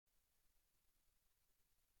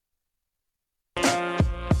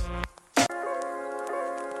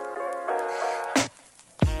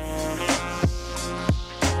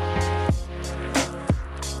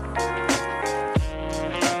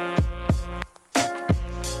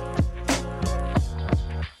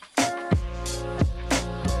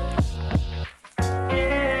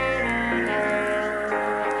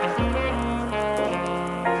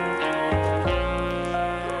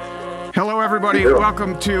everybody.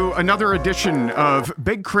 Welcome to another edition of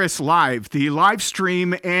Big Chris Live, the live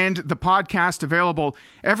stream and the podcast available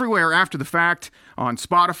everywhere after the fact on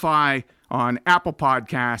Spotify, on Apple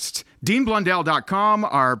Podcasts, DeanBlundell.com,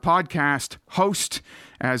 our podcast host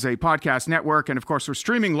as a podcast network. And of course, we're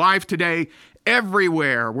streaming live today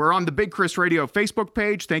everywhere. We're on the Big Chris Radio Facebook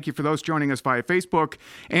page. Thank you for those joining us via Facebook.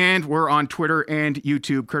 And we're on Twitter and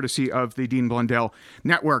YouTube, courtesy of the Dean Blundell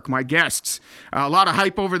Network. My guests, a lot of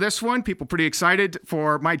hype over this one. People pretty excited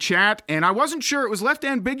for my chat. And I wasn't sure. It was left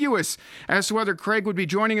ambiguous as to whether Craig would be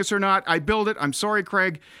joining us or not. I billed it, I'm sorry,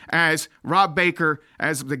 Craig, as Rob Baker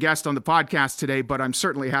as the guest on the podcast today. But I'm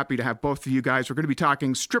certainly happy to have both of you guys. We're going to be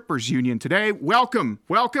talking Strippers Union today. Welcome.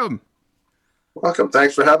 Welcome. Welcome.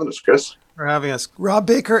 Thanks for having us, Chris. For having us. Rob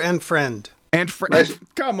Baker and friend. Nice.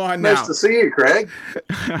 Come on now. Nice to see you, Craig.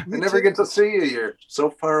 I never get to see you. You're so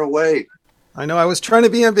far away. I know. I was trying to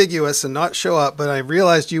be ambiguous and not show up, but I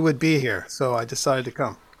realized you would be here, so I decided to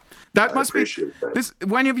come. That must be this.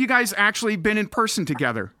 When have you guys actually been in person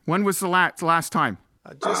together? When was the last time?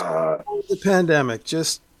 Just the pandemic.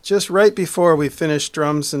 Just right before we finished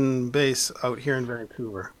drums and bass out here in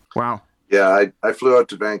Vancouver. Wow. Yeah, I flew out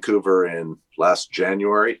to Vancouver in last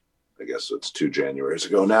January. I guess it's 2 Januaries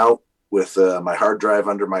ago now, with my hard drive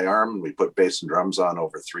under my arm. We put bass and drums on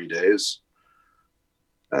over 3 days.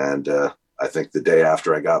 And I think the day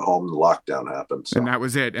after I got home, the lockdown happened. So. And that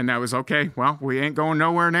was it. And that was okay. Well, we ain't going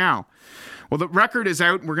nowhere now. Well, the record is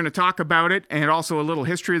out. We're going to talk about it and also a little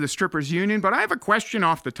history of the Strippers Union. But I have a question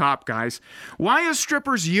off the top, guys. Why is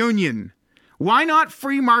Strippers Union? Why not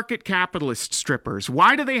free market capitalist strippers?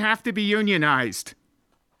 Why do they have to be unionized?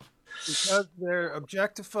 Because they're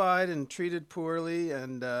objectified and treated poorly,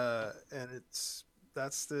 and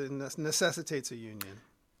necessitates a union.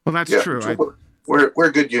 Well, that's true.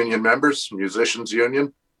 We're good union members, musicians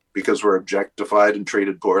union, because we're objectified and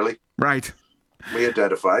treated poorly. Right. We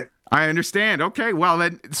identify. I understand. Okay. Well,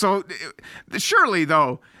 then, so surely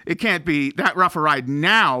though it can't be that rough a ride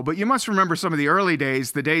now. But you must remember some of the early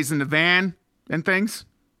days, the days in the van and things.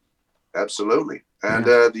 Absolutely. And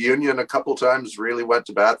the union a couple times really went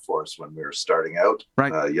to bat for us when we were starting out,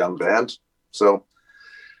 right. Young band. So,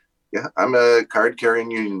 yeah, I'm a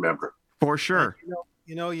card-carrying union member. For sure.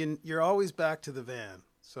 You're always back to the van.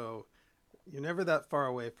 So you're never that far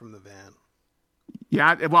away from the van.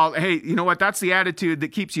 Yeah, well, hey, you know what? That's the attitude that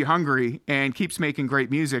keeps you hungry and keeps making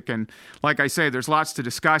great music. And like I say, there's lots to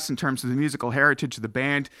discuss in terms of the musical heritage of the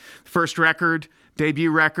band. First record,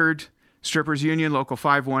 debut record, Strippers Union, Local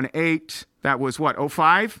 518. That was what,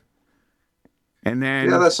 05? And then...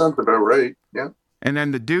 Yeah, that sounds about right. Yeah. And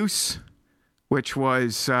then The Deuce, which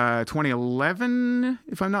was 2011,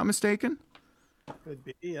 if I'm not mistaken. Could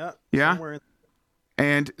be, yeah. Yeah.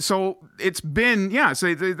 And so it's been,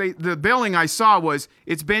 so the billing I saw was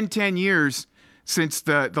it's been 10 years since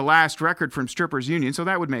the last record from Strippers Union. So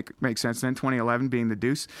that would make sense then, 2011 being The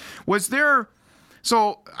Deuce. Was there...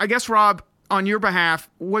 So I guess, Rob, on your behalf,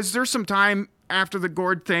 was there some time after the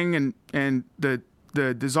Gord thing and the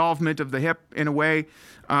dissolvement of the hip in a way,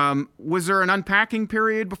 was there an unpacking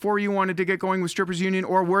period before you wanted to get going with Strippers Union,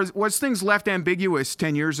 or was things left ambiguous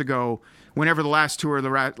 10 years ago whenever the last tour,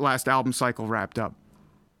 the last album cycle wrapped up?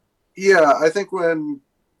 Yeah, I think when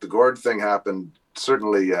the Gord thing happened,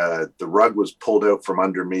 certainly the rug was pulled out from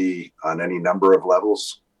under me on any number of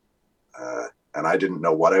levels, and I didn't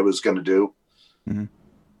know what I was going to do. Mm-hmm.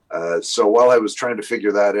 So while I was trying to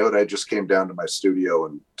figure that out, I just came down to my studio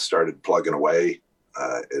and started plugging away.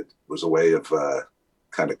 It was a way of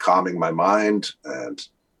kind of calming my mind and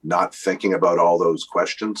not thinking about all those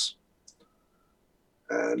questions.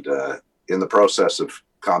 And in the process of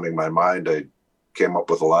calming my mind, I came up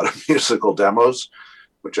with a lot of musical demos,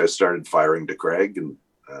 which I started firing to Craig. And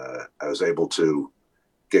I was able to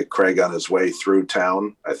get Craig on his way through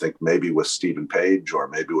town, I think maybe with Stephen Page or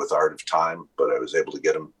maybe with Art of Time, but I was able to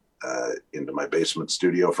get him into my basement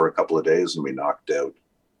studio for a couple of days, and we knocked out,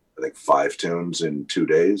 I think, 5 tunes in 2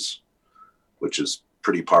 days, which is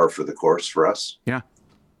pretty par for the course for us. Yeah.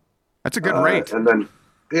 That's a good rate. And then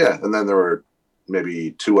there were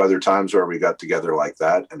maybe 2 other times where we got together like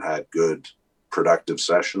that and had good productive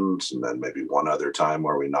sessions. And then maybe 1 other time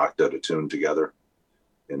where we knocked out a tune together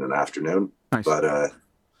in an afternoon. Nice. But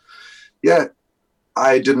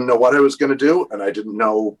I didn't know what I was going to do, and I didn't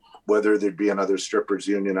know whether there'd be another Strippers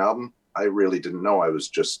Union album. I really didn't know. I was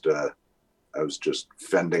just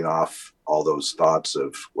fending off all those thoughts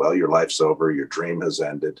of, well, your life's over, your dream has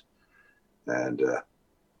ended, and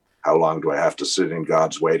how long do I have to sit in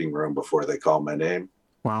God's waiting room before they call my name?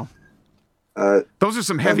 Wow. Those are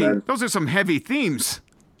some heavy themes.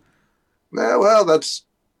 Well, that's,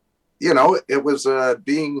 it was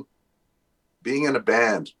being being in a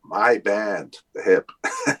band, my band, the Hip,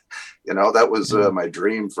 that was my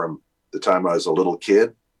dream from the time I was a little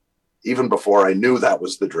kid. Even before I knew that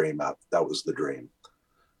was the dream, that was the dream.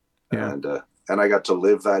 Yeah. And I got to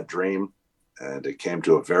live that dream, and it came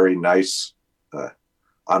to a very nice,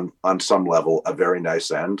 on some level, a very nice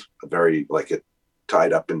end, it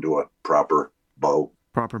tied up into a proper bow.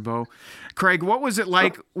 Craig, what was it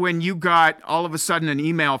like when you got all of a sudden an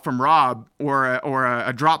email from Rob or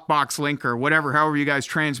a Dropbox link or whatever, however you guys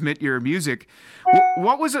transmit your music?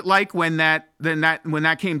 What was it like when that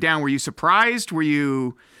came down? Were you surprised? Were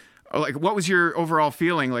you like, what was your overall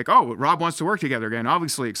feeling? Like, oh, Rob wants to work together again.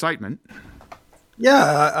 Obviously, excitement.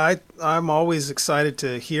 Yeah, I'm always excited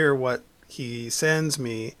to hear what he sends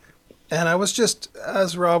me, and I was just,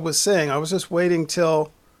 as Rob was saying, I was just waiting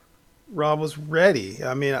till Rob was ready.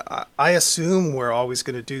 I mean, I assume we're always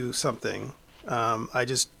going to do something. I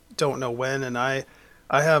just don't know when, and I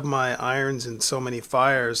have my irons in so many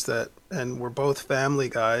fires and we're both family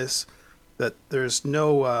guys, that there's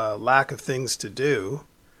no lack of things to do.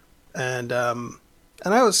 And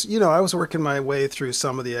I was working my way through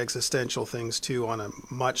some of the existential things too on a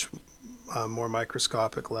much more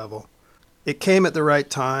microscopic level. It came at the right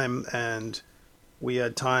time, and we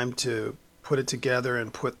had time to put it together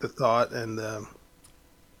and put the thought and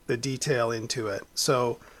the detail into it.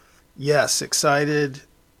 So yes, excited,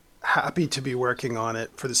 happy to be working on it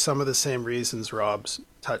for some of the same reasons Rob's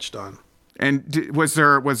touched on. And was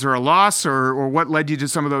there a loss, or what led you to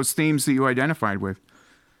some of those themes that you identified with?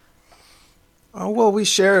 Oh, well, we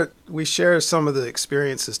share some of the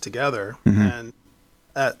experiences together, and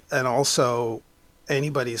also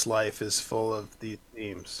anybody's life is full of these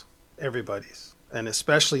themes. Everybody's, and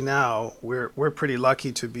especially now, we're pretty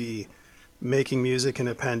lucky to be making music in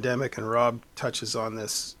a pandemic, and Rob touches on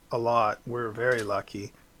this a lot. We're very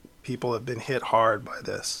lucky. People have been hit hard by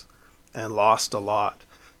this and lost a lot.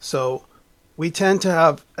 So we tend to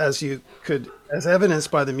have, as evidenced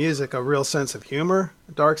by the music, a real sense of humor,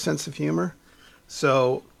 a dark sense of humor.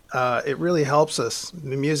 So it really helps us.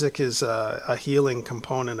 The music is a healing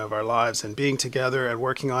component of our lives, and being together and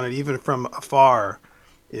working on it, even from afar,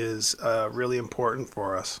 is really important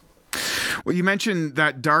for us. Well, you mentioned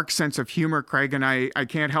that dark sense of humor, Craig, and I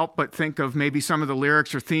can't help but think of maybe some of the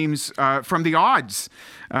lyrics or themes from The Odds.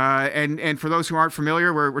 And for those who aren't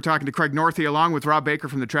familiar, we're talking to Craig Northey along with Rob Baker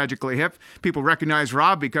from the Tragically Hip. People recognize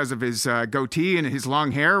Rob because of his goatee and his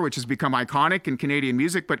long hair, which has become iconic in Canadian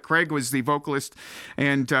music. But Craig was the vocalist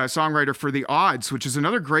and songwriter for The Odds, which is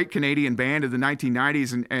another great Canadian band of the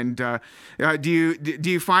 1990s. And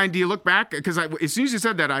do you look back? Because as soon as you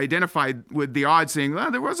said that, I identified with The Odds, saying, well,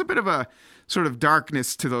 there was a bit of a sort of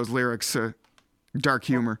darkness to those lyrics, dark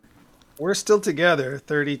humor. We're still together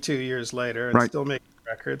 32 years later and still making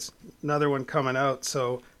records. Another one coming out.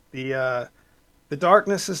 So the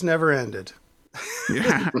darkness has never ended.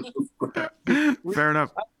 Yeah. Fair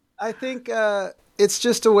enough. I think it's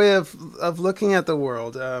just a way of looking at the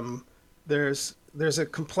world. There's a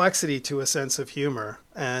complexity to a sense of humor.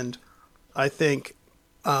 And I think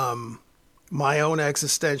my own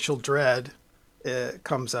existential dread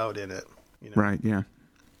comes out in it. Right. Yeah.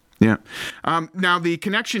 Yeah. Now the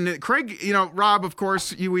connection, Craig, Rob, of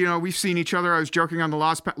course, we've seen each other. I was joking on the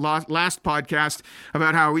last podcast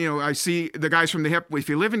about how, I see the guys from the Hip. If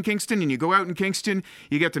you live in Kingston and you go out in Kingston,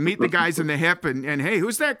 you get to meet the guys in the Hip and hey,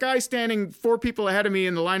 who's that guy standing 4 people ahead of me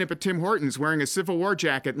in the lineup at Tim Hortons wearing a Civil War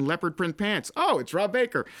jacket and leopard print pants? Oh, it's Rob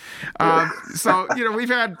Baker. So, we've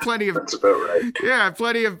had plenty of, that's about right. Yeah,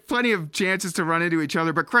 plenty of chances to run into each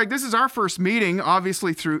other. But Craig, this is our first meeting,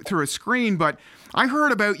 obviously through a screen, but I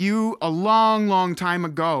heard about you a long, long time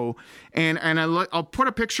ago, and I'll put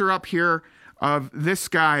a picture up here of this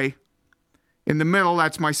guy in the middle.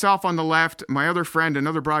 That's myself on the left, my other friend,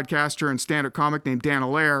 another broadcaster and stand-up comic named Dan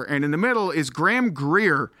Allaire, and in the middle is Graham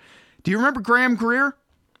Greer. Do you remember Graham Greer?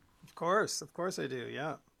 Of course I do,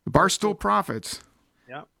 yeah. The Barstool Prophets.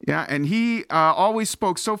 Yeah. Yeah, and he always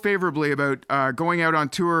spoke so favorably about going out on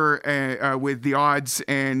tour with The Odds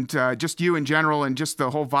and just you in general and just the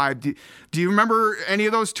whole vibe. Do you remember any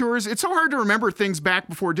of those tours? It's so hard to remember things back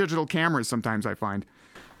before digital cameras sometimes, I find.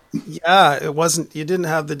 Yeah, it wasn't, you didn't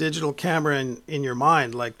have the digital camera in your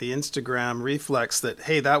mind, like the Instagram reflex that,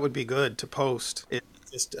 hey, that would be good to post. It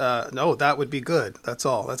just, no, that would be good. That's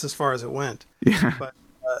all. That's as far as it went. Yeah. But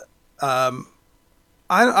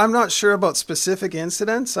I'm not sure about specific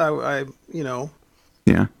incidents. I yeah.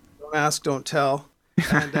 Don't ask, don't tell.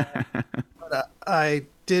 And, but I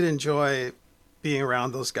did enjoy being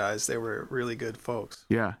around those guys. They were really good folks.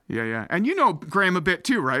 Yeah. And you know Graham a bit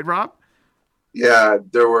too, right, Rob? Yeah,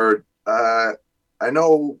 there were. I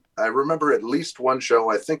know I remember at least one show,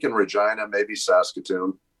 I think in Regina, maybe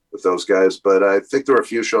Saskatoon with those guys, but I think there were a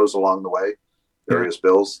few shows along the way, various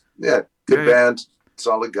bills. Yeah, good band,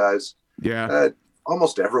 solid guys. Yeah.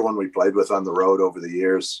 Almost everyone we played with on the road over the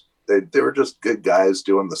years, they were just good guys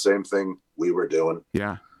doing the same thing we were doing.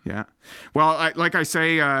 Yeah. Yeah. Well, like I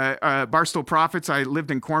say, Barstow Prophets, I lived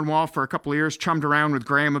in Cornwall for a couple of years, chummed around with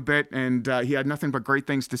Graham a bit, and he had nothing but great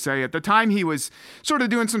things to say. At the time, he was sort of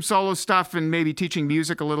doing some solo stuff and maybe teaching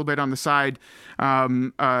music a little bit on the side,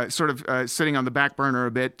 sitting on the back burner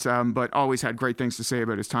a bit, but always had great things to say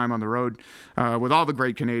about his time on the road with all the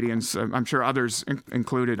great Canadians. I'm sure others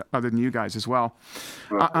included, other than you guys as well.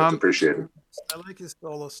 That's appreciated. I like his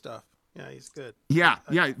solo stuff. Yeah, he's good. Yeah.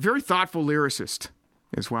 Very thoughtful lyricist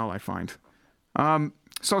as well, I find.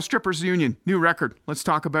 So Strippers Union, new record. Let's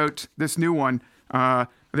talk about this new one.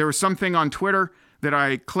 There was something on Twitter that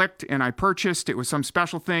I clicked and I purchased. It was some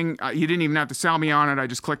special thing. You didn't even have to sell me on it. I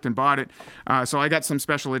just clicked and bought it. So I got some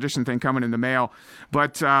special edition thing coming in the mail.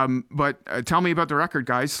 But tell me about the record,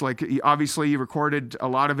 guys. Like, obviously you recorded a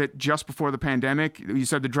lot of it just before the pandemic. You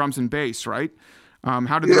said the drums and bass, right?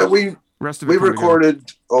 How did the rest of it come recorded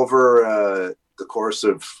together? Over the course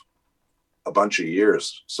of a bunch of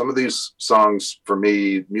years. Some of these songs, for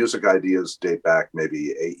me, music ideas date back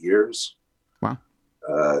maybe 8 years. Wow.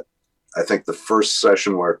 I think the first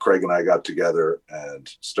session where Craig and I got together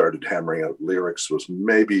and started hammering out lyrics was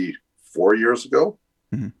maybe 4 years ago.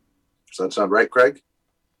 Mm-hmm. Does that sound right, Craig?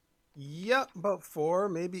 Yeah, about 4,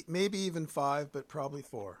 maybe even 5, but probably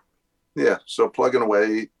 4. Yeah, so plugging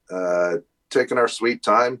away, taking our sweet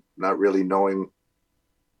time, not really knowing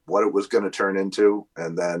what it was going to turn into.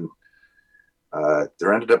 And then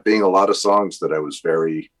there ended up being a lot of songs that I was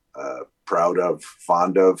very proud of,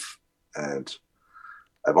 fond of. And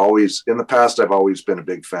in the past, I've always been a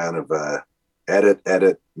big fan of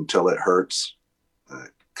edit until it hurts,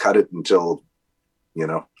 cut it until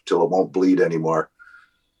it won't bleed anymore.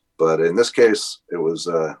 But in this case, it was,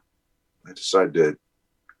 I decided to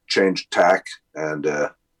change tack and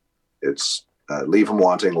it's leave them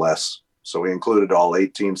wanting less. So we included all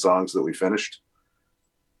 18 songs that we finished.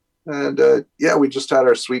 And we just had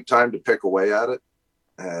our sweet time to pick away at it.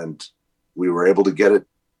 And we were able to get it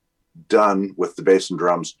done with the bass and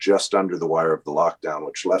drums just under the wire of the lockdown,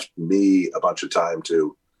 which left me a bunch of time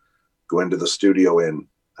to go into the studio in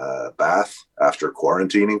Bath after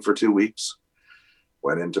quarantining for 2 weeks.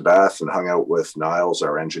 Went into Bath and hung out with Niles,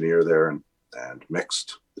 our engineer there, and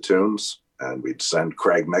mixed the tunes. And we'd send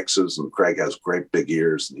Craig mixes, and Craig has great big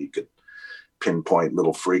ears, and he could pinpoint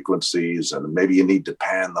little frequencies, and maybe you need to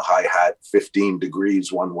pan the hi-hat 15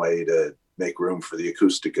 degrees one way to make room for the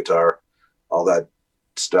acoustic guitar, all that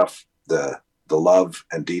stuff, the love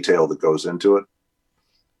and detail that goes into it.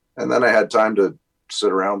 And then I had time to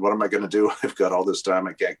sit around. What am I going to do? I've got all this time.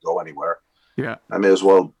 I can't go anywhere. Yeah. I may as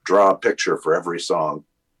well draw a picture for every song,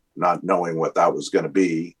 not knowing what that was going to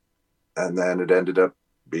be. And then it ended up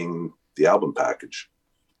being the album package.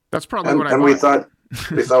 That's probably what I And bought.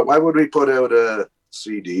 we thought, why would we put out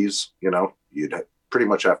CDs? You'd pretty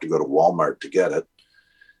much have to go to Walmart to get it.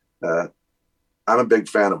 I'm a big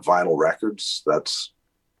fan of vinyl records. That's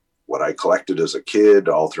what I collected as a kid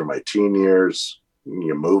all through my teen years.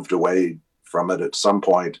 You moved away from it at some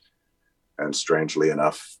point, and strangely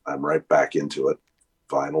enough, I'm right back into it,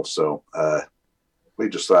 vinyl. So we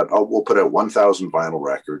just thought, we'll put out 1,000 vinyl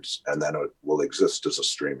records, and then it will exist as a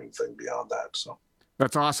streaming thing beyond that. So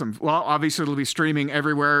that's awesome. Well, obviously it'll be streaming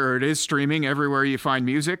everywhere, or it is streaming everywhere you find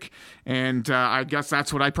music. And I guess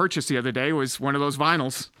that's what I purchased the other day, was one of those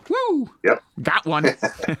vinyls. Woo! Yep. Got one. They're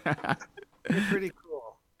pretty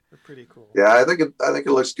cool. They're pretty cool. Yeah, I think it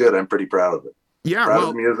looks good. I'm pretty proud of it. Yeah. Proud of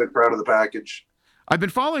the music, proud of the package. I've been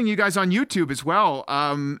following you guys on YouTube as well,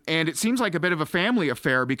 and it seems like a bit of a family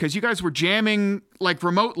affair because you guys were jamming like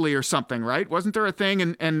remotely or something, right? Wasn't there a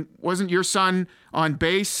thing? And wasn't your son on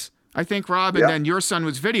bass, I think, Rob, and then your son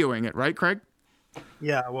was videoing it, right, Craig?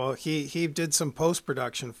 Yeah, well, he did some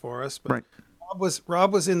post-production for us, but right.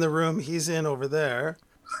 Rob was in the room. He's in over there.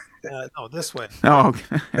 No, this way. Oh,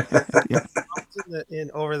 okay. Yeah. Rob was in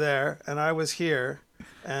over there, and I was here,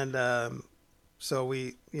 and so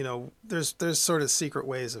we, there's sort of secret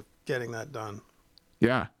ways of getting that done.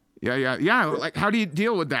 Yeah. Like, how do you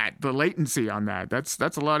deal with that? The latency on that? That's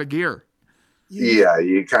a lot of gear. Yeah,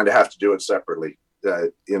 you kind of have to do it separately.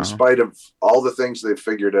 In spite of all the things they've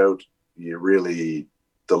figured out, the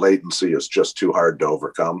latency is just too hard to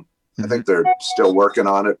overcome. Mm-hmm. I think they're still working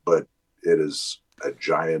on it, but it is a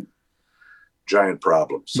giant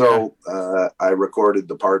problem. So I recorded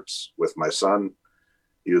the parts with my son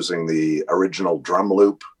using the original drum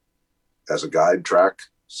loop as a guide track.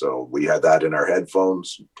 So we had that in our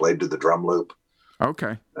headphones, played to the drum loop.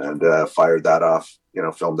 Okay. And fired that off,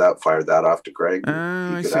 filmed that, fired that off to Craig.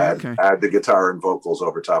 I see. Add the guitar and vocals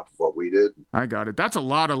over top of what we did. I got it. That's a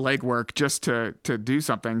lot of legwork just to do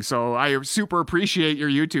something. So I super appreciate your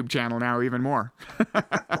YouTube channel now even more.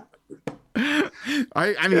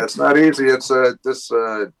 I mean, it's not easy. It's this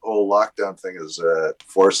whole lockdown thing is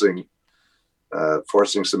forcing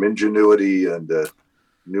some ingenuity and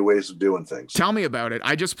new ways of doing things. Tell me about it.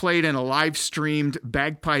 I just played in a live streamed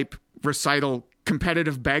bagpipe recital,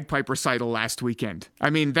 competitive bagpipe recital last weekend.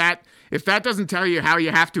 I mean, if that doesn't tell you how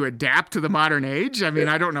you have to adapt to the modern age, I mean,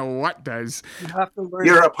 I don't know what does. You have to learn.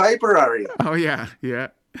 You're a piper, are you? Oh yeah.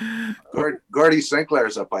 Gordy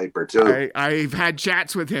Sinclair's a piper too. I've had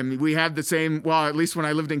chats with him. We have the same. Well, at least when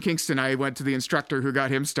I lived in Kingston, I went to the instructor who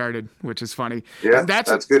got him started, which is funny. Yeah,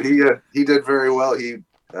 that's good. He did very well. He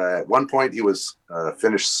at one point he was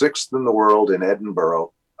finished 6th in the world in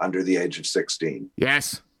Edinburgh under the age of 16.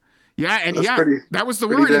 Yes. Yeah, and that was the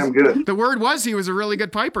word. Damn good. The word was he was a really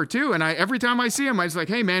good piper too. And every time I see him, I was like,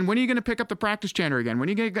 "Hey man, when are you going to pick up the practice chanter again? When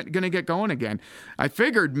are you going to get going again?" I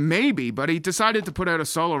figured maybe, but he decided to put out a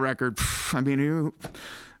solo record. I mean,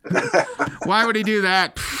 why would he do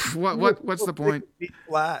that? What's the point? B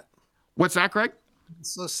flat. What's that, Greg? I'm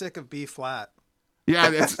so sick of B flat.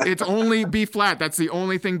 Yeah, it's only B flat. That's the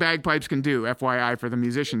only thing bagpipes can do. FYI for the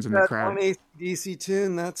musicians in the crowd. One AC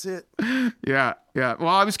tune. That's it. Yeah. Well,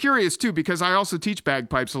 I was curious too because I also teach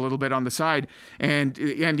bagpipes a little bit on the side, and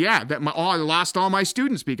yeah, I lost all my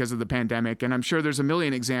students because of the pandemic, and I'm sure there's a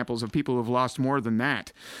million examples of people who've lost more than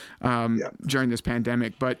that during this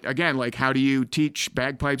pandemic. But again, like, how do you teach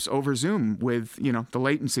bagpipes over Zoom with the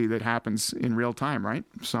latency that happens in real time, right?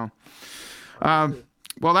 So.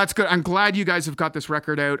 Well, that's good. I'm glad you guys have got this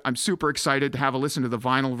record out. I'm super excited to have a listen to the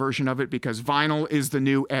vinyl version of it because vinyl is the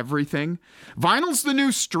new everything. Vinyl's the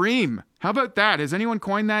new stream. How about that? Has anyone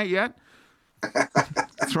coined that yet?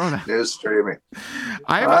 Throw that. New streaming.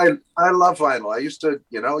 I love vinyl. I used to,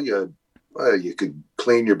 you could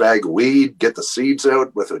clean your bag of weed, get the seeds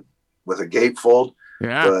out with a gatefold.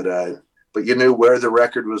 Yeah. But you knew where the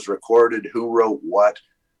record was recorded, who wrote what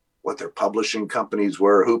their publishing companies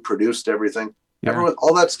were, who produced everything. Yeah.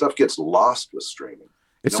 All that stuff gets lost with streaming.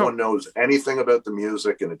 No one knows anything about the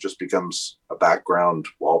music, and it just becomes a background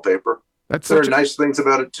wallpaper. There are nice things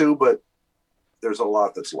about it too, but there's a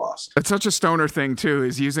lot that's lost. It's such a stoner thing too,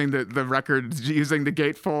 is using the record, using the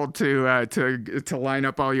gatefold to line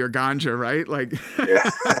up all your ganja, right? Like,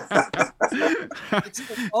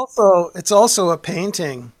 it's also a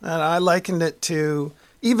painting, and I likened it to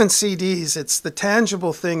even CDs. It's the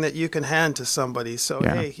tangible thing that you can hand to somebody. So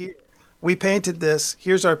hey, here. We painted this.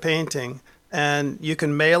 Here's our painting. And you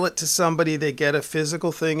can mail it to somebody. They get a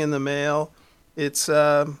physical thing in the mail. It's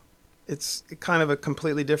kind of a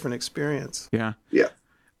completely different experience. Yeah. Yeah.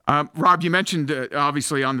 Rob, you mentioned,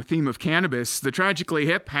 obviously, on the theme of cannabis, the Tragically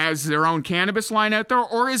Hip has their own cannabis line out there,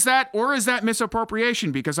 or is that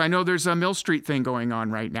misappropriation? Because I know there's a Mill Street thing going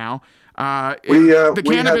on right now. The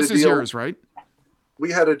cannabis is yours, right?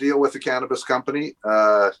 We had a deal with a cannabis company.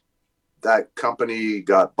 That company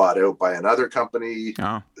got bought out by another company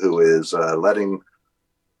who is letting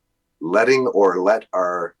or let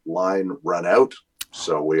our line run out.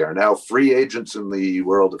 So we are now free agents in the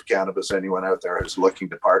world of cannabis. Anyone out there who's looking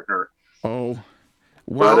to partner. Oh,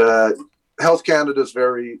 well. But Health Canada is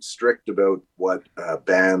very strict about what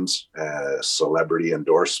bans, celebrity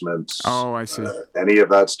endorsements. Oh, I see. Any of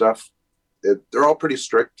that stuff. They're all pretty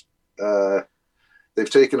strict. They've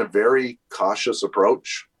taken a very cautious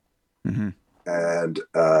approach. Mm-hmm. And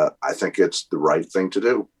I think it's the right thing to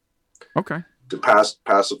do. Okay. To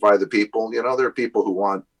pacify the people. There are people who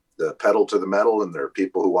want the pedal to the metal, and there are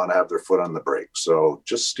people who want to have their foot on the brake. So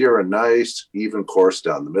just steer a nice, even course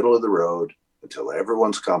down the middle of the road until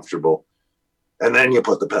everyone's comfortable, and then you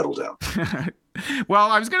put the pedal down. Well,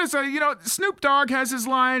 I was going to say, Snoop Dogg has his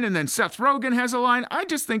line, and then Seth Rogen has a line. I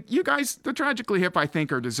just think you guys, the Tragically Hip, I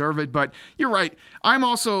think, are deserved. But you're right. I'm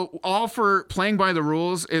also all for playing by the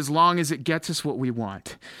rules as long as it gets us what we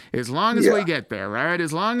want. As long as we get there, right?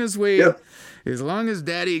 As long as as long as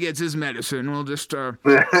Daddy gets his medicine, we'll just...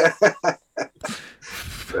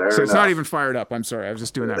 So it's not even fired up. I'm sorry. I was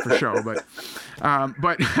just doing that for show. But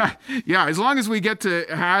yeah, as long as we get to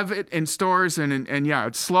have it in stores and yeah,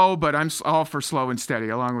 it's slow, but I'm all for slow and steady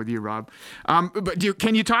along with you, Rob. But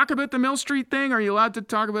can you talk about the Mill Street thing? Are you allowed to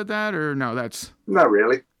talk about that or no? That's not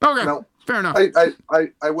really. Okay. No. Fair enough.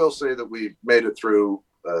 I will say that we made it through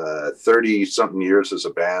 30 something years as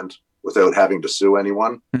a band without having to sue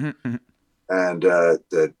anyone. Mm-hmm. And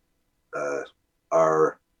that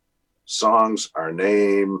our songs, our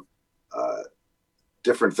name,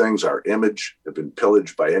 different things. Our image have been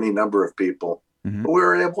pillaged by any number of people, but we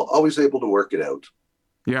were always able to work it out.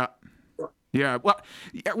 Yeah. Yeah. Well,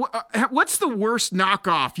 what's the worst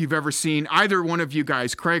knockoff you've ever seen? Either one of you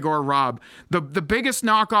guys, Craig or Rob, the biggest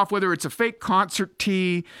knockoff, whether it's a fake concert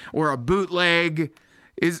tee or a bootleg,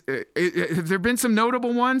 have there been some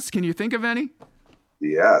notable ones? Can you think of any?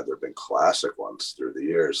 Yeah, there have been classic ones through the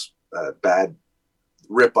years. Bad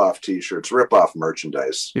rip-off T-shirts, rip-off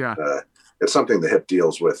merchandise. Yeah. It's something the Hip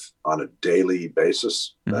deals with on a daily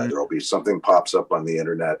basis. There'll be something pops up on the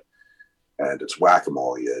internet, and it's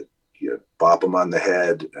whack-a-mole. You bop them on the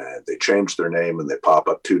head, and they change their name, and they pop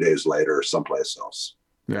up 2 days later someplace else.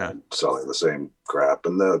 Yeah. Selling the same crap.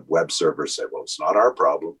 And the web servers say, well, it's not our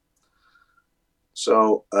problem.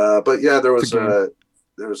 So, but yeah, there was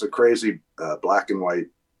a crazy black and white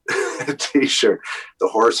T-shirt. The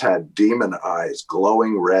horse had demon eyes,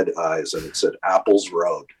 glowing red eyes, and it said Apples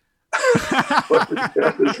Road.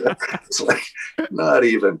 It's like not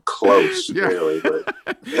even close, really. But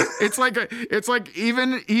it's like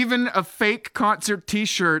even a fake concert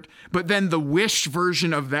T-shirt, but then the Wish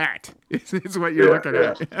version of that is what you're looking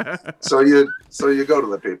at. So you go to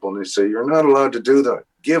the people and you say, you're not allowed to do that.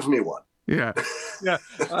 Give me one. Yeah. Yeah.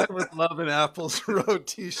 I would love an Apples Road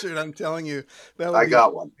T-shirt. I'm telling you. I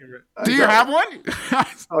got one. Do you have one?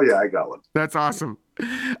 Oh yeah, I got one. That's awesome.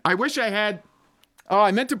 I wish I had. Oh,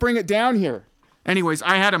 I meant to bring it down here. Anyways,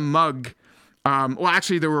 I had a mug. Well,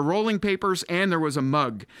 actually, there were rolling papers and there was a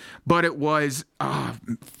mug, but it was.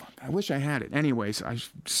 I wish I had it. Anyways, I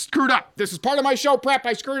screwed up. This is part of my show prep.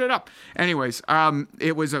 I screwed it up. Anyways,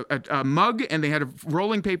 it was a mug, and they had a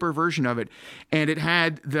rolling paper version of it, and it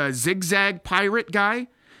had the zigzag pirate guy,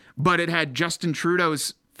 but it had Justin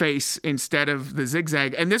Trudeau's face instead of the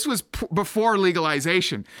zigzag. And this was before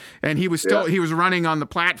legalization, and he was still he was running on the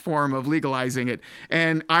platform of legalizing it.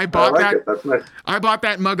 And I bought That's nice. I bought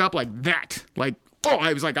that mug up like that. Like, oh,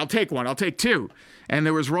 I was like, I'll take one. I'll take two. And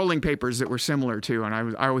there was rolling papers that were similar too. And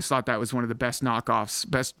I always thought that was one of the best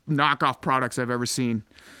knockoff products I've ever seen.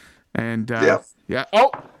 And yeah. Oh,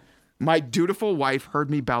 my dutiful wife heard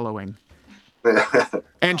me bellowing.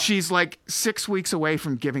 And she's like 6 weeks away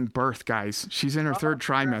from giving birth, guys. She's in her third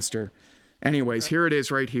trimester. Anyways, here it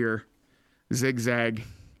is right here. Zigzag.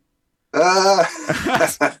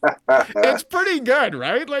 It's pretty good,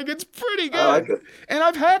 right? Like, it's pretty good. I like it. And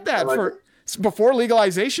I've had that before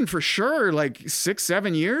legalization for sure, like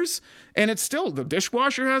 6-7 years. And it's still, the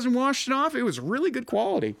dishwasher hasn't washed it off. It was really good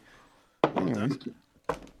quality. Anyway.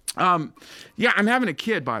 Yeah, I'm having a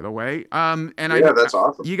kid, by the way. And that's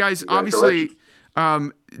awesome. You guys obviously,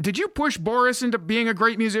 did you push Boris into being a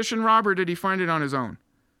great musician, Rob, or did he find it on his own?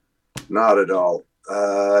 Not at all.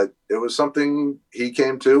 It was something he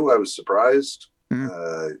came to. I was surprised.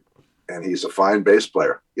 And he's a fine bass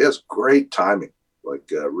player. He has great timing,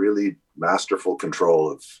 like really masterful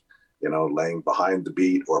control of, laying behind the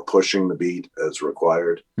beat or pushing the beat as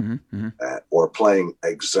required, or playing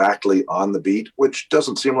exactly on the beat, which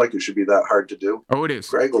doesn't seem like it should be that hard to do. Oh, it is.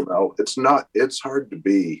 Greg will know. It's not. It's hard to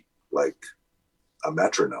be like a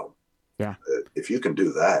metronome. Yeah. If you can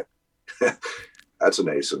do that, that's an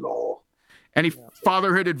ace in the hole. Any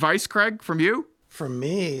fatherhood advice, Craig, from you? From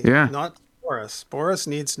me? Yeah. Not Boris. Boris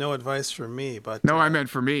needs no advice from me, but no, I meant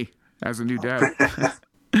for me as a new dad.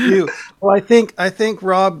 You. Well, I think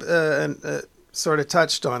Rob sort of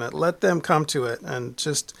touched on it. Let them come to it, and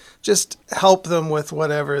just help them with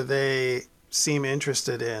whatever they seem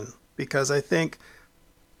interested in. Because I think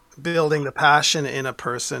building the passion in a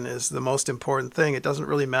person is the most important thing. It doesn't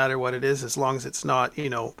really matter what it is, as long as it's not,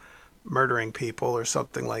 murdering people or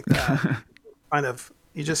something like that.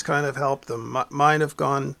 You just kind of help them. Mine have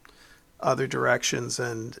gone other directions,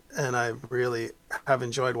 and I really have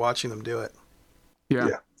enjoyed watching them do it.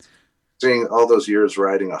 Yeah. Seeing all those years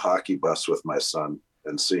riding a hockey bus with my son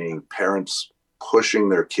and seeing parents pushing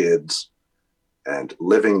their kids and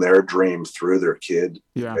living their dream through their kid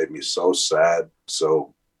made me so sad,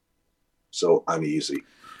 so uneasy.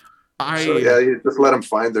 You just let them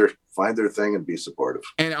find their thing and be supportive.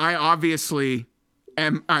 And I obviously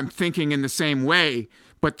I'm thinking in the same way,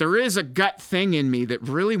 but there is a gut thing in me that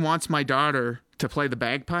really wants my daughter to play the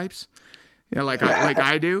bagpipes, like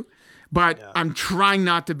I do. But I'm trying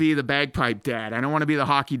not to be the bagpipe dad. I don't want to be the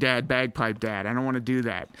hockey dad, bagpipe dad. I don't want to do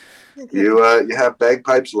that. You have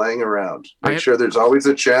bagpipes laying around. Make sure there's always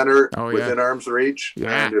a chanter within arm's reach.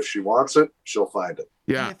 Yeah. And if she wants it, she'll find it.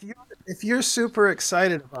 Yeah. If you're super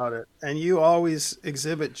excited about it and you always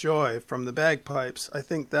exhibit joy from the bagpipes, I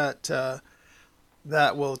think that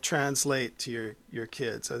that will translate to your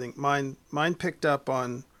kids. I think mine picked up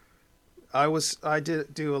on I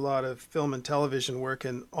did do a lot of film and television work,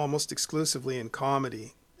 and almost exclusively in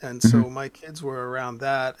comedy. And so my kids were around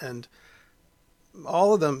that, and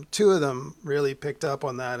all of them, two of them really picked up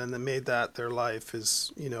on that, and they made that their life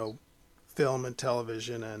is, film and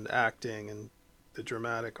television and acting and the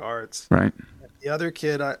dramatic arts. Right. The other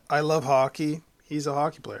kid, I love hockey. He's a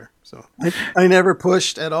hockey player. So I never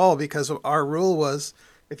pushed at all, because our rule was,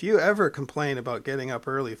 if you ever complain about getting up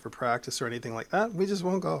early for practice or anything like that, we just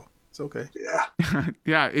won't go. It's okay. Yeah.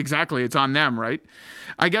 Yeah, exactly. It's on them, right?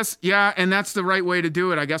 I guess, yeah, and that's the right way to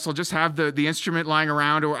do it. I guess I'll just have the instrument lying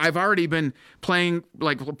around, or I've already been playing,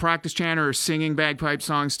 like, practice chant or singing bagpipe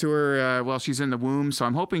songs to her while she's in the womb, so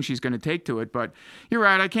I'm hoping she's going to take to it, but you're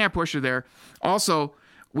right, I can't push her there. Also,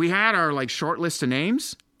 we had our, like, short list of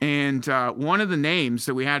names, and one of the names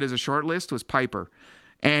that we had as a short list was Piper.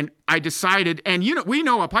 And I decided, and we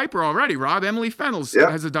know a Piper already, Rob. Emily Fennels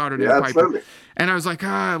has a daughter named Piper. Absolutely. And I was like,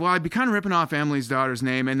 well, I'd be kind of ripping off Emily's daughter's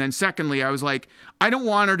name. And then secondly, I was like, I don't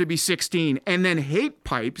want her to be 16 and then hate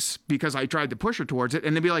pipes, because I tried to push her towards it,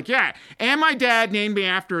 and then be like, yeah, and my dad named me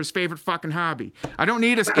after his favorite fucking hobby. I don't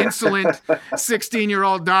need an insolent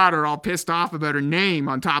 16-year-old daughter all pissed off about her name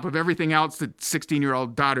on top of everything else that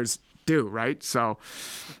 16-year-old daughters do, right? So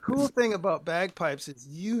the cool thing about bagpipes is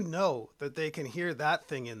that they can hear that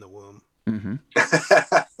thing in the womb.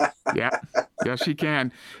 Yeah, she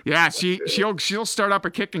can. Yeah, she'll start up a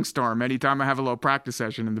kicking storm anytime I have a little practice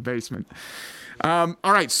session in the basement. All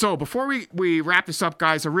right, so before we wrap this up,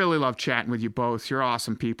 guys, I really love chatting with you both. You're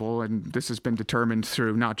awesome people, and this has been determined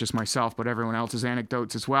through not just myself, but everyone else's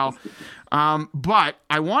anecdotes as well. But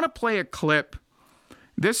I want to play a clip.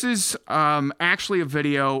 This is actually a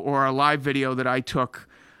video, or a live video, that I took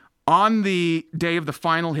on the day of the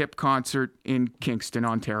final HIP concert in Kingston,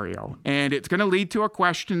 Ontario. And it's going to lead to a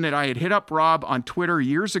question that I had hit up Rob on Twitter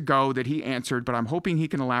years ago that he answered, but I'm hoping he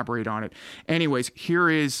can elaborate on it. Anyways, here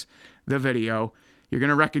is the video. You're going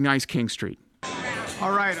to recognize King Street.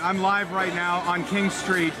 All right, I'm live right now on King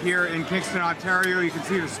Street here in Kingston, Ontario. You can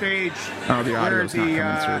see the stage the where audio's not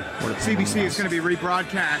coming through. CBC is going to be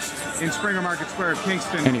rebroadcast in Springer Market Square of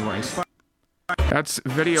Kingston. Anyways, that's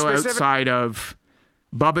video outside of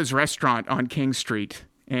Bubba's restaurant on King Street.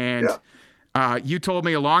 And you told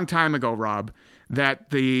me a long time ago, Rob, that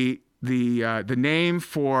the name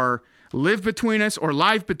for Live Between Us or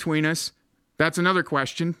Live Between Us, that's another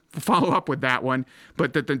question. Follow up with that one.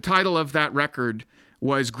 But that the title of that record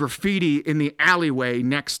was Graffiti in the Alleyway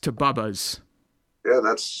Next to Bubba's. Yeah,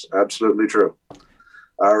 that's absolutely true.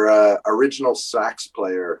 Our original sax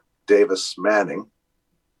player, Davis Manning,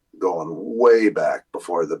 going way back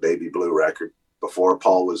before the Baby Blue record, before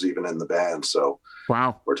Paul was even in the band. So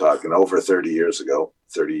wow, we're talking over 30 years ago,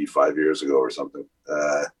 35 years ago or something.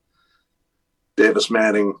 Davis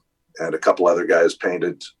Manning and a couple other guys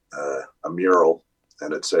painted a mural,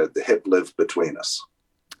 and it said, "The hip lived between us."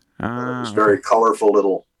 It was a very colorful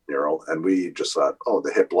little mural, and we just thought, oh,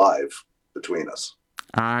 the hip live between us.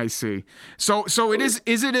 I see. So it is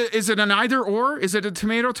it an either or? Is it a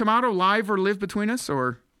tomato live or live between us,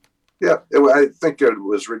 or? Yeah, I think it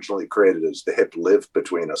was originally created as the hip live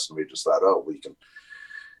between us, and we just thought, oh,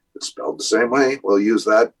 it's spelled the same way. We'll use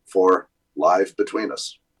that for live between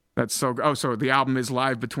us. That's so. Oh, so the album is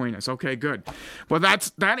Live Between Us. Okay, good. Well,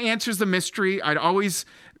 that answers the mystery. I'd always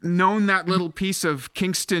known that little piece of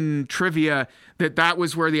Kingston trivia that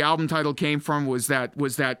was where the album title came from. Was that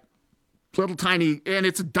little tiny, and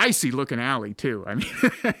it's a dicey looking alley too. I mean,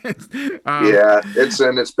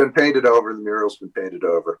 it's been painted over. The mural's been painted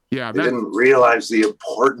over. Yeah, they didn't realize the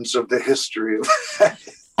importance of the history of that.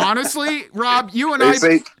 Honestly, Rob, you and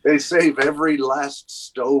they save every last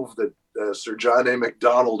stove that Sir John A.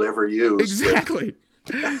 Macdonald ever used. Exactly.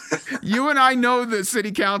 You and I know the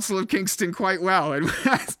City Council of Kingston quite well,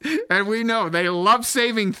 and we know they love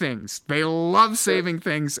saving things. They love saving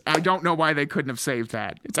things. I don't know why they couldn't have saved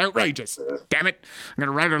that. It's outrageous. Damn it. I'm going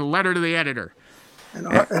to write a letter to the editor. And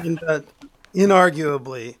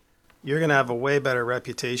inarguably, you're going to have a way better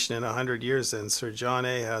reputation in 100 years than Sir John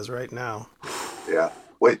A. has right now. Yeah.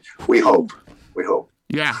 We hope. We hope.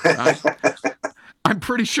 Yeah. I'm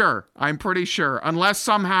pretty sure. Unless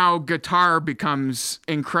somehow guitar becomes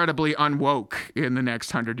incredibly unwoke in the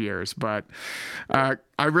next 100 years. But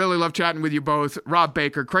I I really love chatting with you both. Rob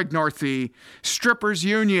Baker, Craig Northey, Strippers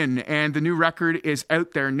Union, and the new record is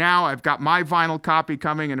out there now. I've got my vinyl copy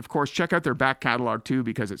coming, and of course, check out their back catalog too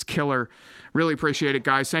because it's killer. Really appreciate it,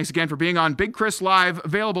 guys. Thanks again for being on Big Chris Live,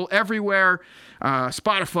 available everywhere.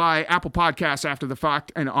 Spotify, Apple Podcasts after the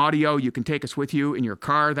fact, and audio. You can take us with you in your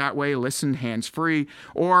car that way, listen hands-free,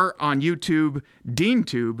 or on YouTube,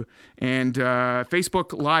 DeanTube, and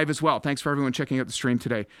Facebook Live as well. Thanks for everyone checking out the stream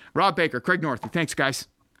today. Rob Baker, Craig Northey, thanks, guys.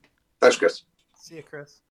 Thanks, Chris. See you,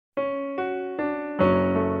 Chris.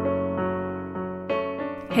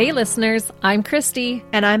 Hey listeners, I'm Christy.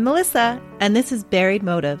 And I'm Melissa, and this is Buried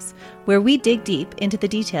Motives, where we dig deep into the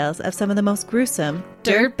details of some of the most gruesome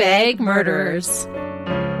Dirtbag murderers.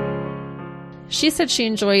 She said she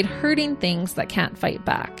enjoyed hurting things that can't fight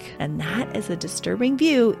back. And that is a disturbing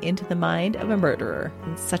view into the mind of a murderer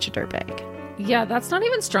and such a dirtbag. Yeah, that's not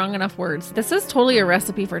even strong enough words. This is totally a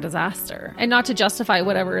recipe for disaster. And not to justify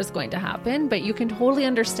whatever is going to happen, but you can totally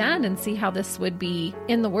understand and see how this would be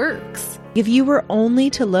in the works. If you were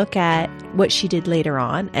only to look at what she did later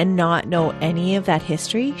on and not know any of that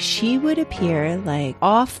history, she would appear like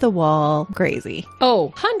off the wall crazy.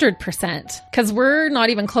 Oh, 100%. Because we're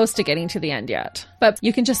not even close to getting to the end yet. But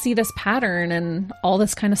you can just see this pattern and all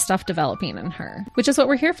this kind of stuff developing in her, which is what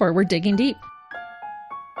we're here for. We're digging deep.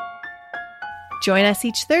 Join us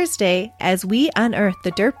each Thursday as we unearth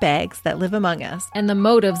the dirtbags that live among us. And the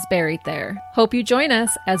motives buried there. Hope you join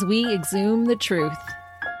us as we exhume the truth.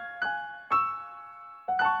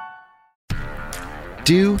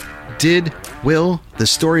 Do, Did, Will, the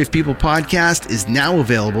Story of People podcast is now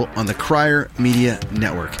available on the Crier Media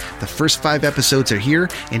Network. The first 5 episodes are here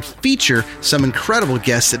and feature some incredible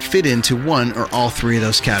guests that fit into one or all 3 of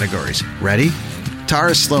those categories. Ready?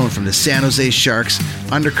 Tara Sloan from the San Jose Sharks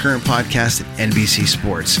Undercurrent podcast at NBC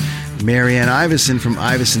Sports. Marianne Iveson from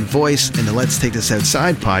Iveson Voice and the Let's Take This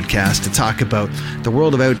Outside podcast to talk about the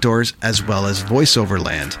world of outdoors as well as voiceover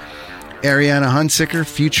land. Ariana Hunsicker,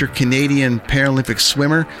 future Canadian Paralympic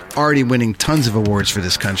swimmer, already winning tons of awards for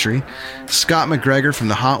this country. Scott McGregor from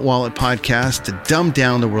the Hot Wallet podcast to dumb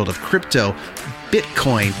down the world of crypto,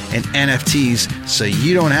 Bitcoin, and NFTs so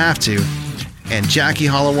you don't have to. And Jackie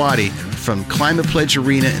Holowati from Climate Pledge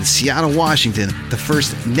Arena in Seattle, Washington, the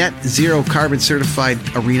first net zero carbon certified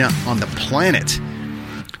arena on the planet.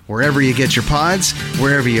 Wherever you get your pods,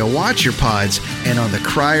 wherever you watch your pods, and on the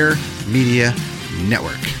Crier Media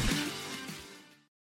Network.